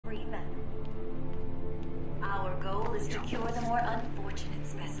goal is to cure the more unfortunate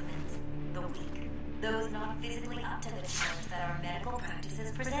specimens, the weak, those not physically up to the challenge that our medical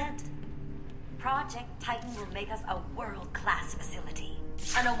practices present. Project Titan will make us a world-class facility,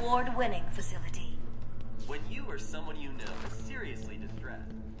 an award-winning facility. When you or someone you know is seriously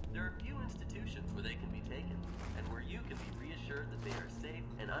distressed, there are few institutions where they can be taken, and where you can be reassured that they are safe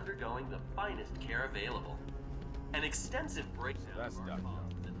and undergoing the finest care available. An extensive breakdown That's of our Dr.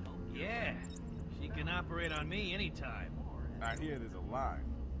 costs and health. Yeah, she can operate on me anytime. I hear there's a line.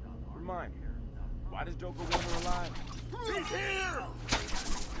 Remind me, why does Joker want her alive? He's here!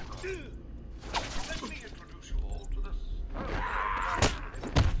 Let me introduce you all to this.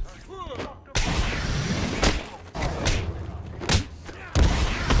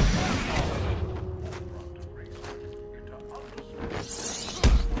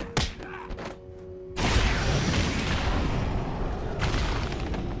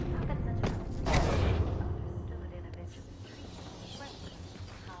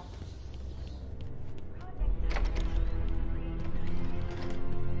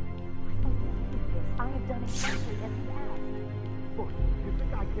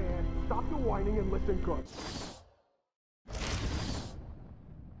 Stop your whining and listen good.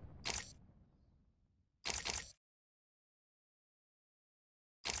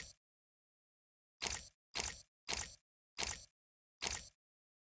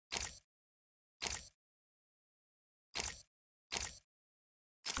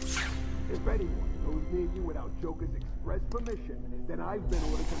 If anyone goes near you without Joker's express permission, then I've been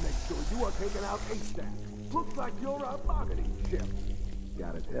ordered to make sure you are taken out ASAP. Looks like you're a bargaining chip.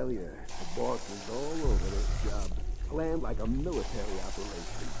 Gotta tell you, the boss is all over this job. Planned like a military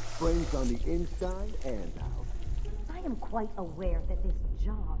operation. Brains on the inside and out. I am quite aware that this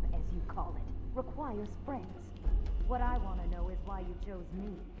job, as you call it, requires friends. What I want to know is why you chose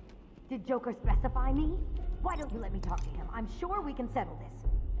me. Did Joker specify me? Why don't you let me talk to him? I'm sure we can settle this.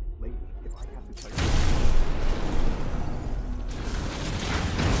 Lady, if I have to tell you...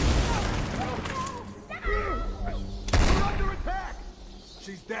 We're under attack!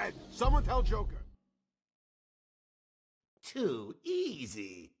 She's dead. Someone tell Joker. Too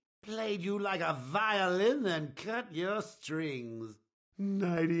easy. Played you like a violin and cut your strings.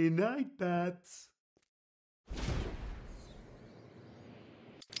 Nighty-night, bats.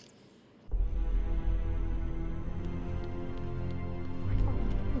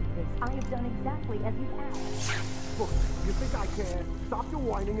 I have done exactly as you asked. Look, you think I can? Stop your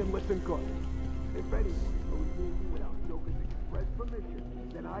whining and listen good. If anyone goes near you without Joker's express permission,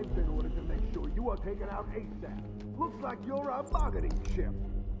 then I've been ordered to make sure you are taken out ASAP. Looks like you're a bargaining chip.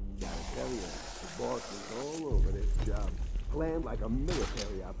 Gotta tell you, the boss is all over this job. Planned like a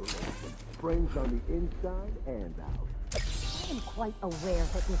military operation. Brains on the inside and out. I am quite aware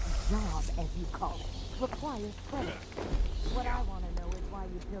that this job, as you call it, requires friends. What I want to know is why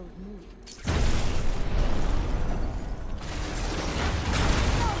you chose me.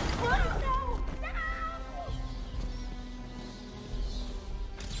 No!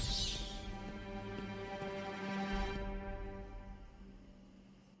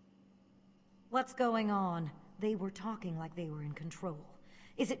 What's going on? They were talking like they were in control.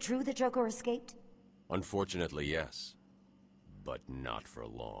 Is it true that Joker escaped? Unfortunately, yes. But not for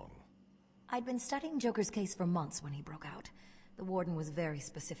long. I'd been studying Joker's case for months when he broke out. The warden was very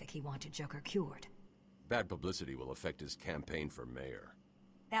specific he wanted Joker cured. Bad publicity will affect his campaign for mayor.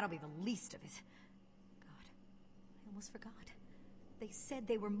 That'll be the least of it. God, I almost forgot. They said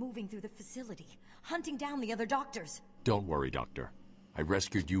they were moving through the facility, hunting down the other doctors. Don't worry, Doctor. I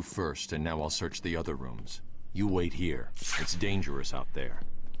rescued you first, and now I'll search the other rooms. You wait here. It's dangerous out there.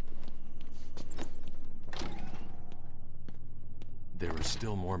 There is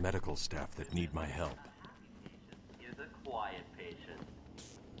still more medical staff that need my help. Is a quiet patient.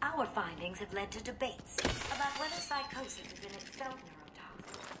 Our findings have led to debates about whether psychosis is in itself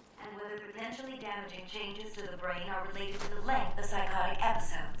neurotoxic, and whether potentially damaging changes to the brain are related to the length of psychotic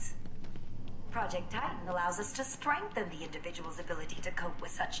episodes. Project Titan allows us to strengthen the individual's ability to cope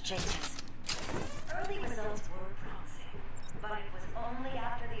with such changes. Early results were promising, but it was only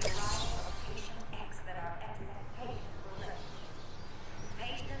after the arrival of Patient X that our expectations were met.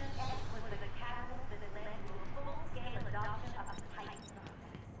 Patient X was the catalyst that led to a full-scale adoption of the Titan process.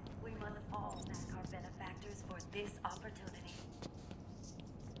 We must all thank our benefactors for this opportunity.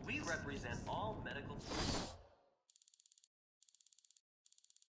 We represent all medical...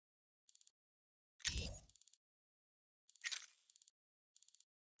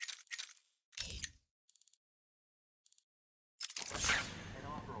 and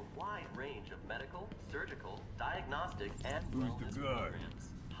offer a wide range of medical, surgical, diagnostic, and Who's wellness the guy? programs.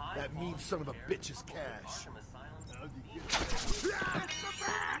 That means son of a bitch's cash. We are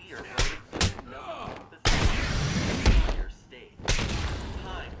headed to another facility on your stage.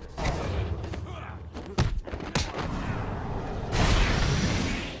 Time.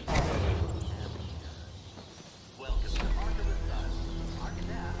 Welcome to Arkham Asylum.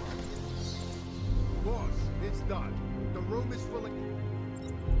 Arkham. Boss, it's done. The room is full of...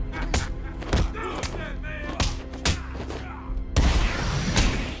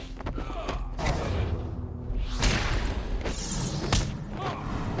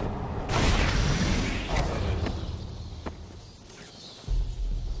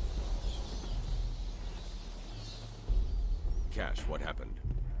 Cash, what happened?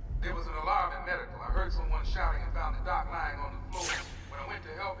 There was an alarm in medical. I heard someone shouting and found the doc lying on the floor. When I went to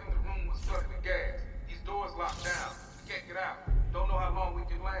help him, the room was flooded with gas. These doors locked down. We can't get out. Don't know how long we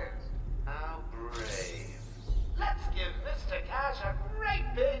can last. How brave. Let's give Mr. Cash a great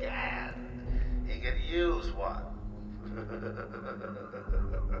big hand. He could use one. You'll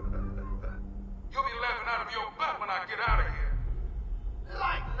be laughing out of your butt when I get out of here.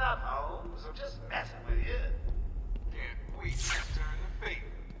 Lighten up, Holmes. I'm just messing with you. Can't wait to turn the fate.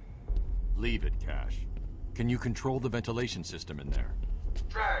 Leave it, Cash. Can you control the ventilation system in there?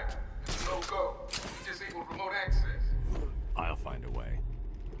 Try it. It's no go. We disabled remote access. I'll find a way.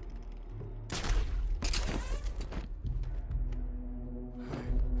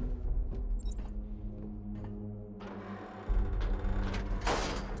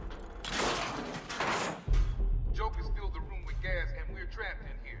 Joker's filled the room with gas and we're trapped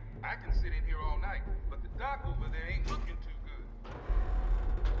in here. I can sit in here all night, but the doc over there ain't looking too good.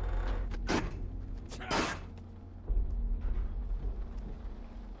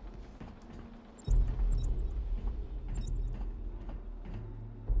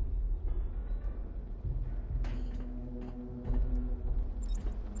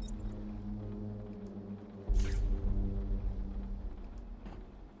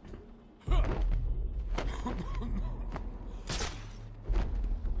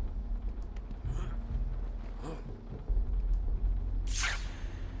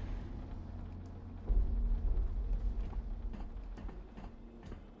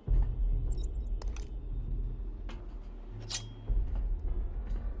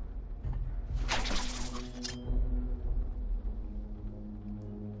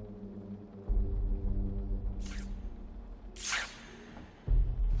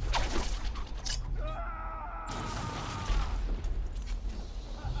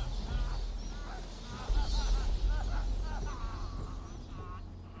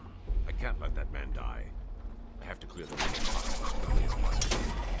 I can't let that man die. I have to clear the room.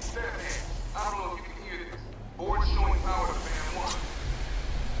 Stand there. I don't know if you can hear this. Board showing power to fan 1.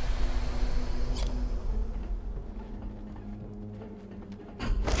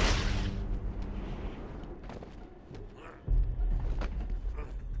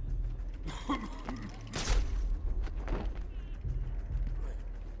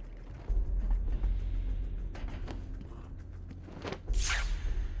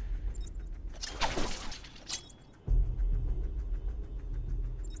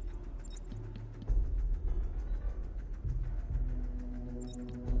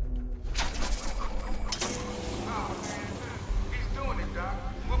 He's doing it, Doc.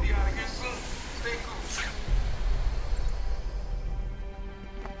 We'll be out of here soon. Stay cool.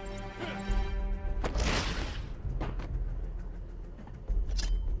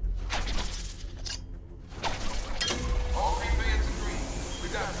 All 3 fans agree. We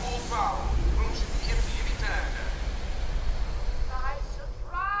got full power. The room should be empty any time now. Nice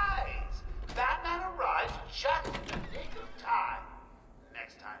surprise. Batman arrives just in the nick of time.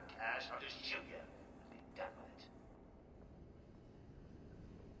 Next time, Cash, I'll just shoot you and be done with it.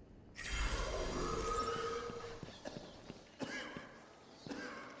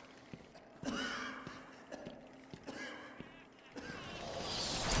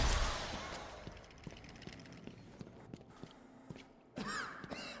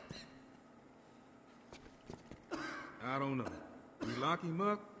 I don't know. We lock him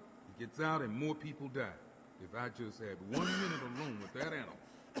up, he gets out, and more people die. If I just had 1 minute alone with that animal.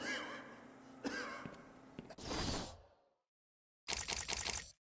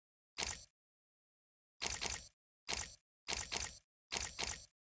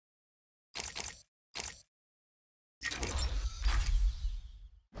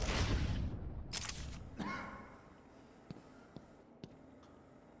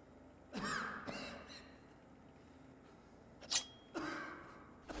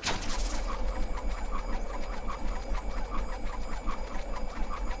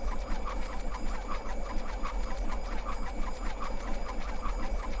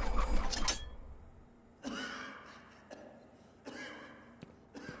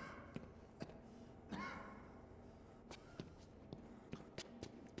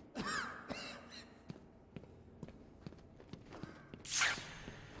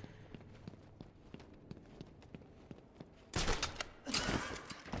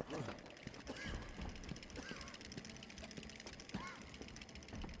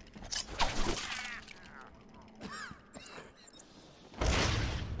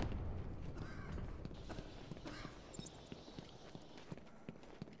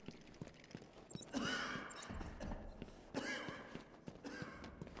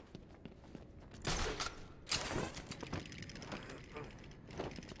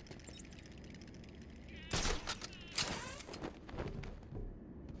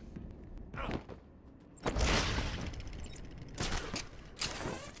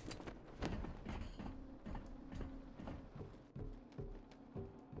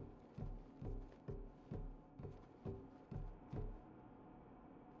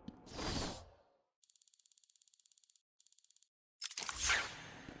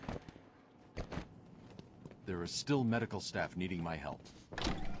 there are still medical staff needing my help.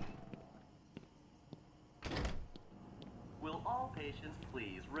 Will all patients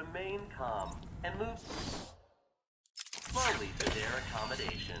please remain calm and move slowly to their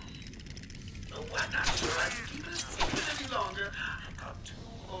accommodation? Oh, why not try to keep it a secret any longer? I've got 2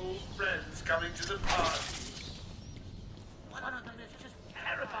 old friends coming to the party. One of them is just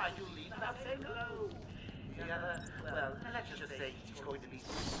terrified you'll leave without saying hello. The other, well, let's just say he's going to be...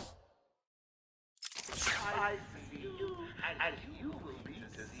 I see you, and you will be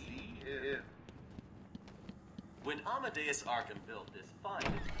to see him. When Amadeus Arkham built this fine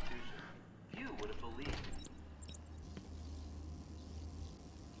institution, few would have believed it.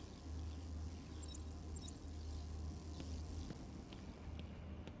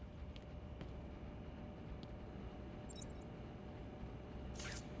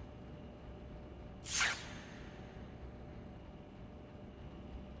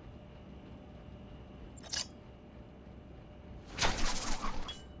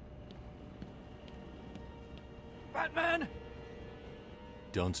 Batman!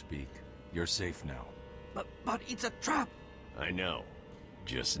 Don't speak. You're safe now. But it's a trap! I know.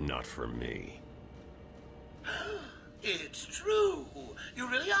 Just not for me. It's true. You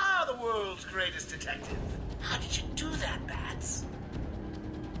really are the world's greatest detective. How did you do that, Bats?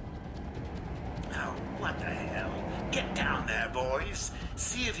 Oh, what the hell? Get down there, boys.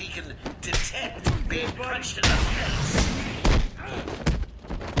 See if he can detect being punched in the face.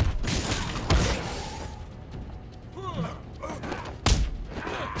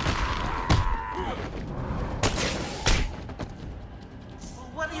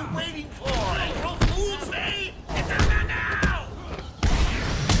 What are you waiting for? April Fool's Day? Get down there now!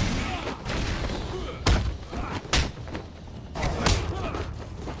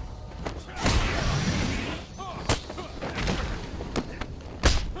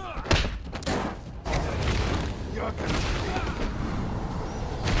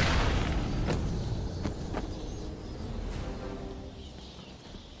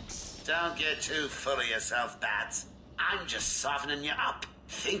 Don't get too full of yourself, Bats. I'm just softening you up.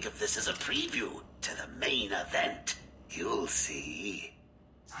 Think of this as a preview to the main event. You'll see.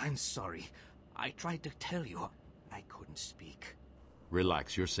 I'm sorry. I tried to tell you. I couldn't speak.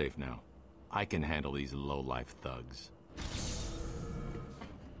 Relax, you're safe now. I can handle these low-life thugs.